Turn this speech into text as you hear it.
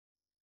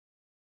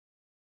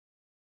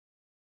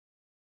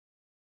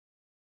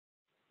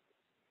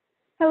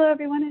Hello,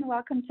 everyone, and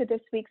welcome to this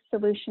week's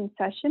solution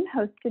session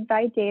hosted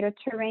by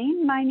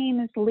DataTerrain. My name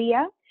is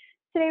Leah.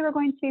 Today, we're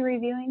going to be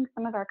reviewing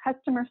some of our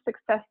customer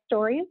success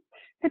stories,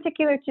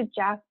 particular to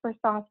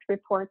JasperSoft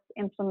reports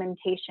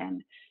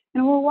implementation.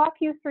 And we'll walk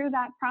you through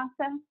that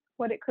process,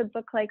 what it could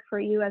look like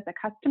for you as a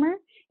customer,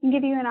 and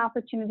give you an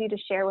opportunity to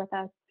share with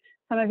us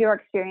some of your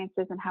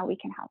experiences and how we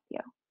can help you.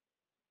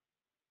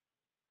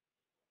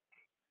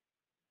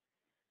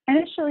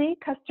 Initially,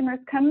 customers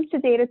come to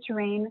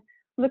DataTerrain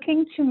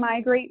looking to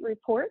migrate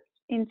reports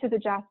into the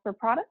Jasper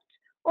product,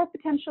 or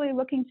potentially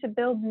looking to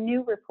build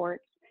new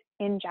reports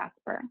in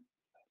Jasper.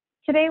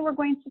 Today, we're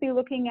going to be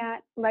looking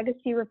at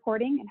legacy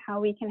reporting and how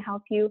we can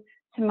help you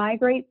to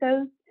migrate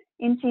those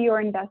into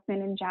your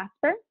investment in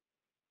Jasper.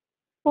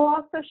 We'll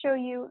also show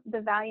you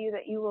the value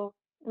that you will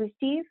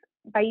receive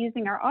by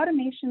using our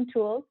automation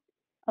tools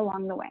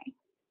along the way.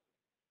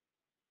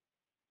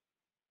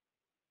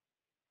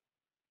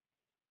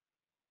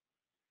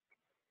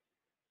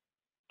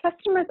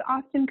 Customers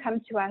often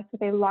come to us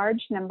with a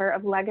large number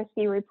of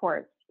legacy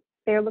reports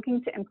they are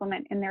looking to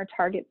implement in their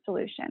target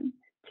solution.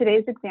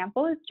 Today's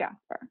example is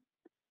Jasper.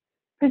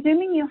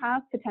 Presuming you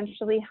have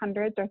potentially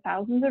hundreds or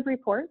thousands of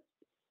reports,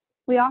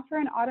 we offer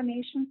an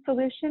automation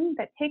solution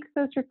that takes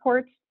those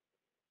reports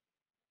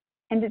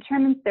and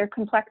determines their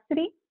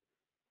complexity,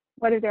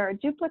 whether there are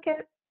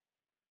duplicates,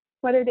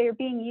 whether they are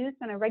being used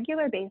on a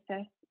regular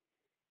basis,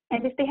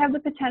 and if they have the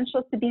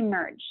potential to be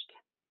merged.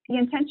 The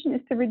intention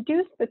is to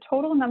reduce the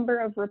total number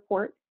of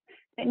reports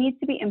that need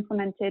to be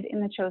implemented in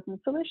the chosen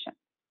solution.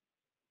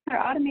 Our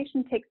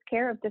automation takes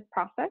care of this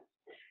process,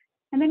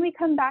 and then we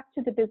come back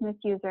to the business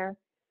user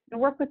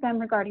and work with them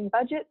regarding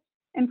budgets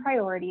and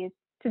priorities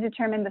to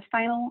determine the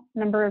final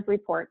number of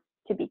reports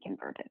to be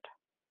converted.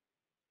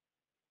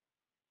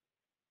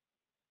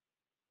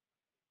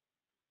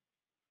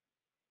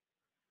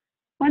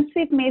 Once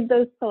we've made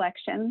those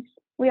selections,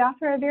 we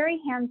offer a very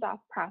hands-off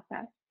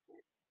process.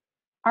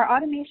 Our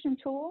automation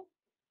tool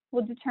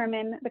will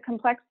determine the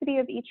complexity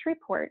of each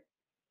report,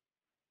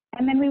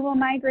 and then we will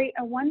migrate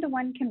a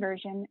one-to-one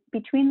conversion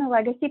between the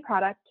legacy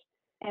product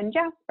and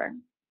Jasper.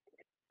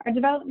 Our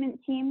development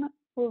team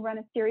will run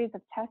a series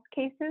of test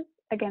cases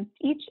against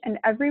each and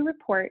every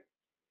report,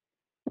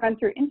 run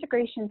through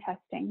integration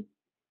testing,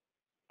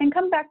 and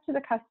come back to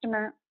the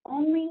customer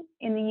only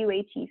in the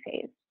UAT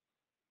phase.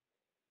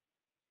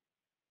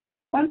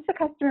 Once the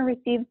customer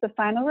receives the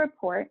final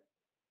report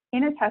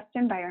in a test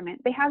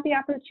environment, they have the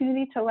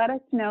opportunity to let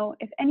us know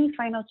if any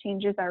final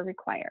changes are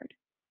required.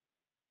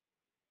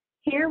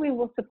 Here, we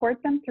will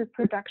support them through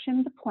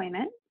production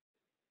deployment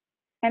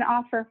and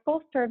offer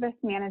full service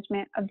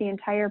management of the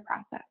entire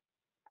process.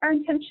 Our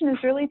intention is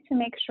really to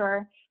make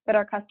sure that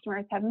our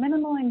customers have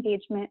minimal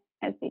engagement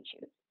as they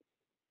choose.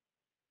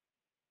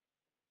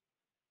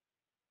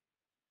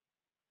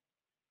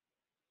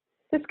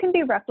 This can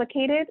be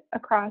replicated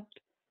across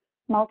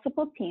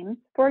multiple teams.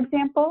 For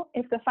example,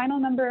 if the final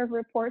number of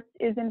reports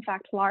is in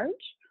fact large,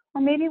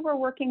 or maybe we're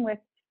working with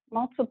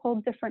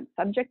multiple different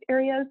subject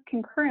areas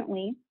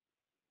concurrently,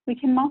 we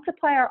can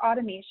multiply our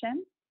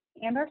automation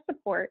and our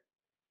support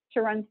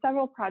to run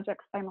several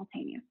projects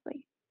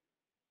simultaneously.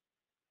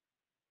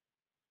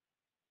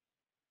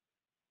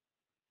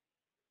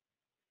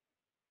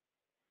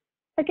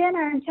 Again,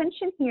 our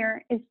intention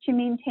here is to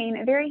maintain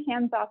a very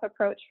hands-off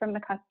approach from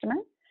the customer,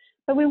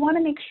 but we want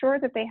to make sure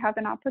that they have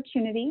an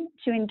opportunity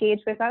to engage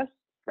with us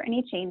for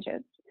any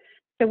changes.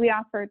 So we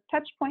offer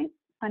touch points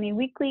on a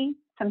weekly,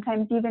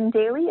 sometimes even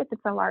daily if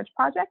it's a large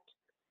project,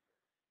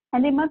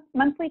 and a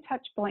monthly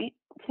touch point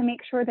to make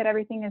sure that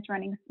everything is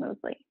running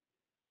smoothly.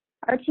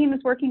 Our team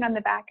is working on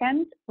the back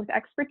end with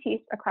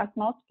expertise across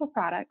multiple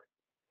products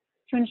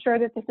to ensure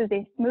that this is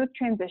a smooth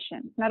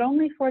transition, not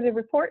only for the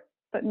report,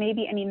 but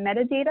maybe any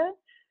metadata,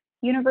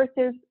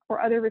 universes,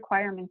 or other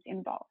requirements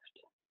involved.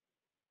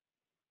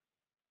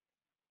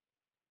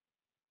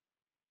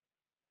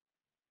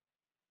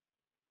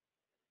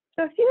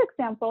 So a few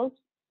examples.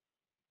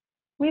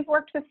 We've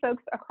worked with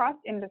folks across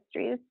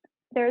industries.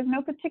 There is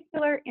no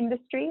particular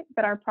industry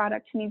that our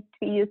product needs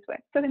to be used with.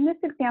 So in this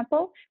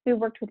example, we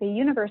worked with a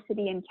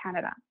university in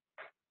Canada.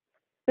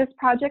 This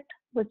project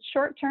was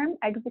short-term,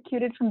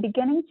 executed from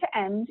beginning to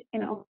end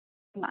in only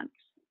months.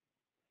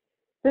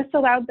 This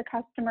allowed the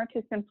customer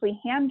to simply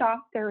hand off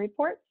their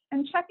reports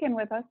and check in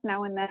with us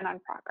now and then on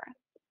progress.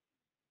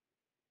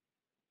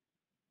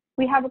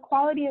 We have a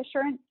quality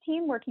assurance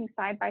team working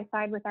side by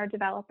side with our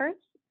developers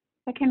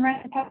that can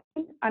run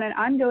testing on an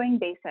ongoing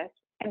basis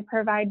and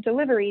provide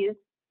deliveries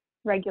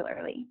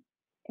regularly.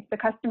 If the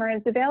customer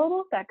is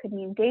available, that could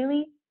mean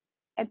daily,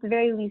 at the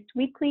very least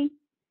weekly,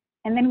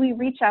 and then we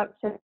reach out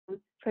to them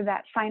for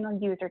that final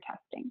user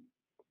testing.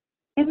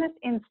 In this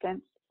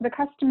instance, the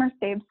customer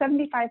saved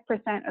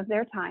 75% of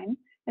their time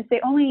as they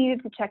only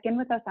needed to check in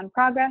with us on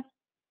progress,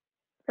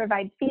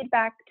 provide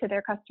feedback to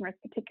their customer's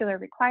particular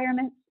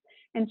requirements,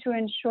 and to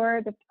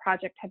ensure that the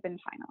project had been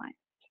finalized.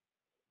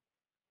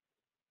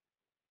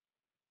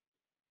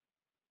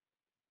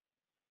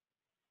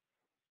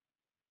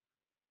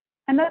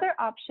 Another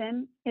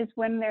option is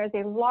when there's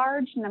a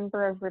large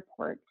number of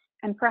reports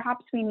and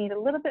perhaps we need a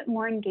little bit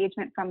more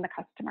engagement from the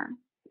customer.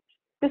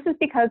 This is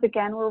because,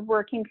 again, we're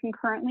working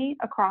concurrently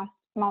across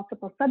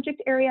multiple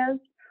subject areas,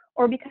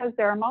 or because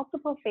there are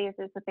multiple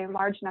phases with a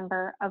large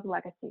number of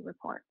legacy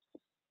reports.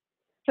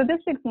 So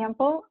this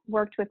example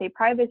worked with a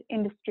private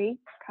industry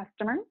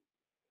customer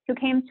who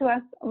came to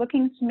us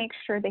looking to make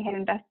sure they had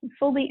invested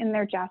fully in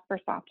their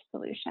JasperSoft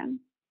solution.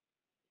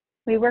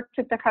 We worked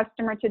with the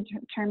customer to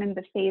determine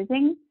the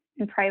phasing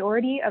and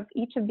priority of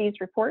each of these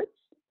reports.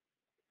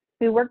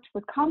 We worked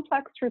with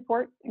complex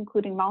reports,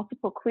 including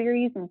multiple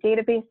queries and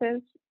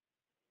databases.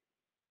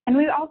 And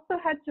we also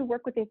had to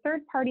work with a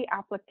third-party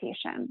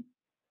application.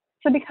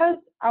 So because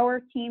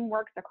our team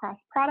works across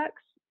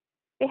products,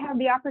 they have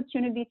the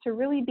opportunity to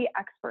really be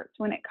experts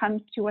when it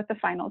comes to what the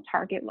final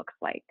target looks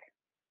like.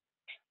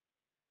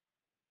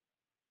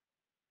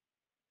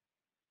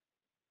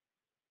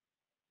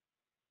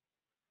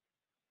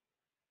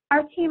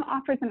 Our team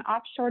offers an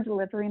offshore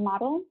delivery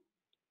model,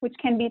 which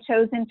can be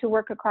chosen to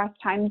work across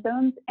time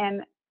zones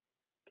and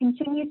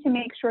continue to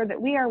make sure that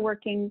we are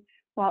working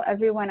while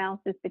everyone else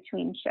is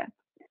between shifts.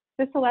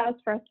 This allows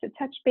for us to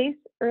touch base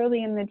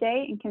early in the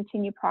day and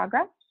continue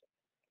progress.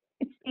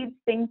 It speeds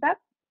things up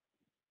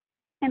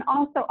and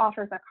also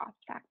offers a cost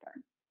factor.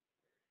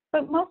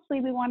 But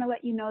mostly we want to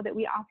let you know that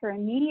we offer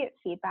immediate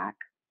feedback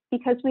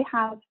because we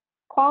have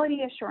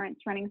quality assurance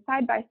running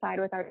side by side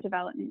with our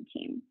development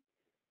team.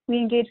 We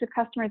engage with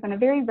customers on a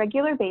very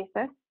regular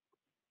basis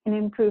and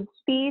improve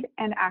speed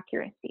and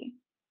accuracy.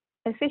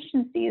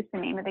 Efficiency is the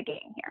name of the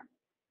game here.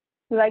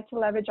 We like to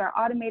leverage our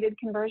automated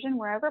conversion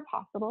wherever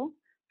possible,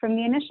 from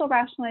the initial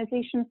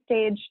rationalization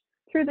stage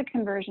through the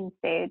conversion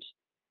stage,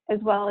 as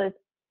well as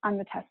on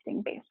the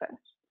testing basis.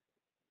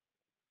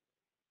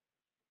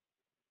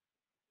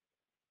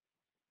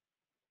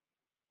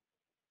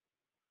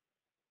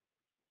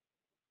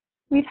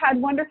 We've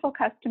had wonderful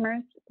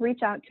customers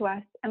reach out to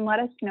us and let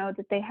us know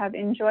that they have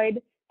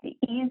enjoyed the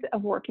ease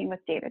of working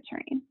with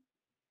DataTerrain.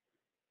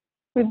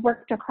 We've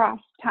worked across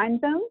time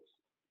zones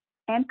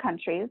and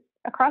countries,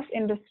 across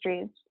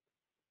industries,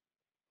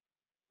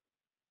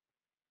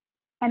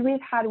 and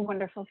we've had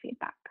wonderful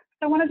feedback.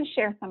 So I wanted to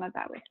share some of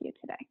that with you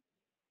today.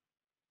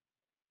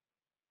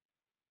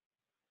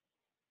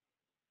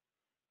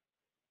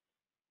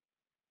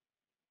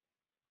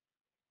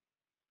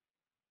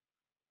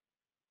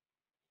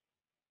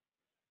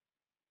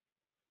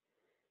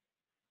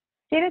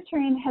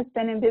 DataTerrain has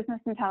been in business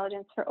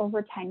intelligence for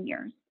over 10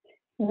 years.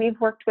 We've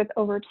worked with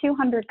over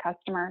 200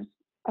 customers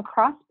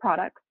across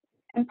products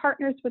and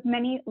partners with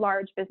many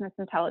large business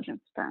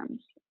intelligence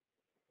firms.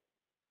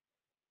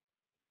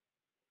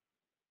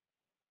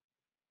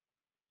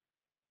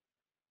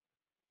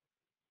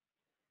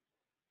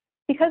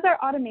 Because our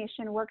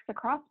automation works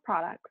across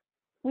products,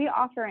 we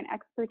offer an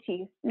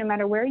expertise no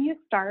matter where you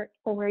start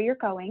or where you're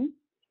going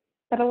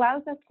that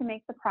allows us to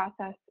make the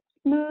process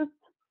smooth,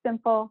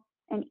 simple,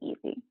 and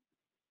easy.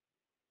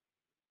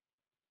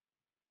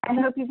 I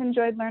hope you've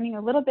enjoyed learning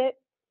a little bit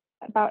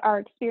about our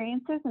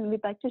experiences, and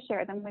we'd like to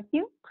share them with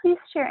you. Please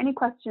share any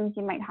questions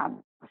you might have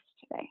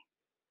today.